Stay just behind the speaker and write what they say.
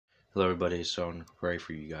Hello, everybody. So I'm going to pray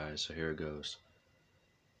for you guys. So here it goes.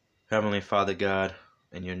 Heavenly Father God,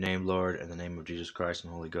 in your name, Lord, in the name of Jesus Christ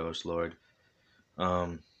and Holy Ghost, Lord.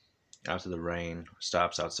 Um, After the rain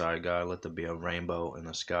stops outside, God, let there be a rainbow in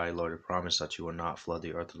the sky, Lord. I promise that you will not flood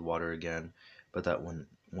the earth with water again, but that when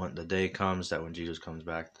the day comes, that when Jesus comes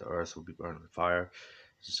back, the earth will be burned with fire.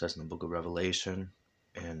 It says in the book of Revelation,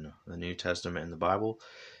 in the New Testament, in the Bible.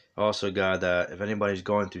 Also, God, that if anybody's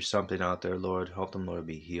going through something out there, Lord, help them, Lord, to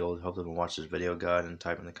be healed. Help them to watch this video, God, and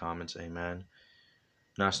type in the comments, amen.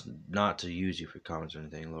 Not to use you for comments or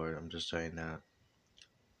anything, Lord. I'm just saying that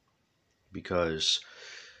because,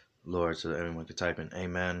 Lord, so that everyone can type in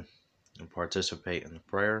amen and participate in the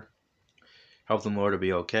prayer. Help them, Lord, to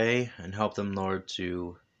be okay, and help them, Lord,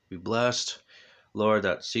 to be blessed. Lord,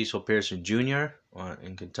 that Cecil Pearson Jr.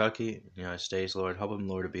 In Kentucky, the United States, Lord, help him,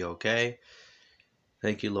 Lord, to be okay.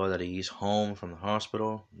 Thank you, Lord, that he's home from the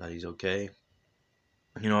hospital, that he's okay.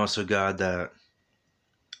 Also, God, that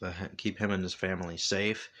keep him and his family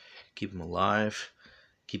safe, keep him alive,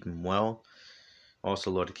 keep him well. Also,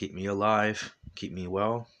 Lord, to keep me alive, keep me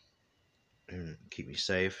well, and keep me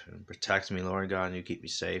safe, and protect me, Lord God, and you keep me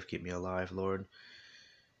safe, keep me alive, Lord.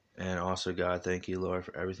 And also, God, thank you, Lord,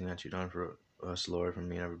 for everything that you've done for us, Lord, for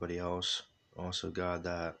me and everybody else. Also, God,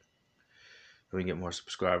 that we can get more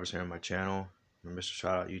subscribers here on my channel. Remember to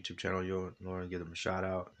shout out YouTube channel, Lord, give them a shout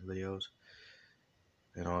out in videos.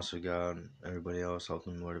 And also, God, everybody else, help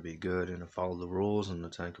them, Lord, to be good and to follow the rules and the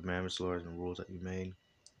Ten Commandments, Lord, and the rules that you made.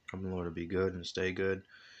 Help them, Lord, to be good and stay good.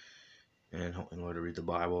 And help me, Lord, to read the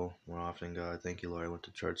Bible more often, God. Thank you, Lord. I went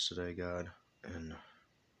to church today, God. And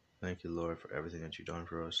thank you, Lord, for everything that you've done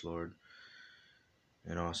for us, Lord.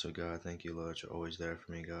 And also, God, thank you, Lord, you're always there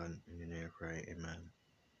for me, God. In your name I pray, amen.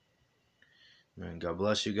 Amen. God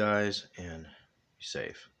bless you guys, and be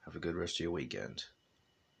safe. Have a good rest of your weekend.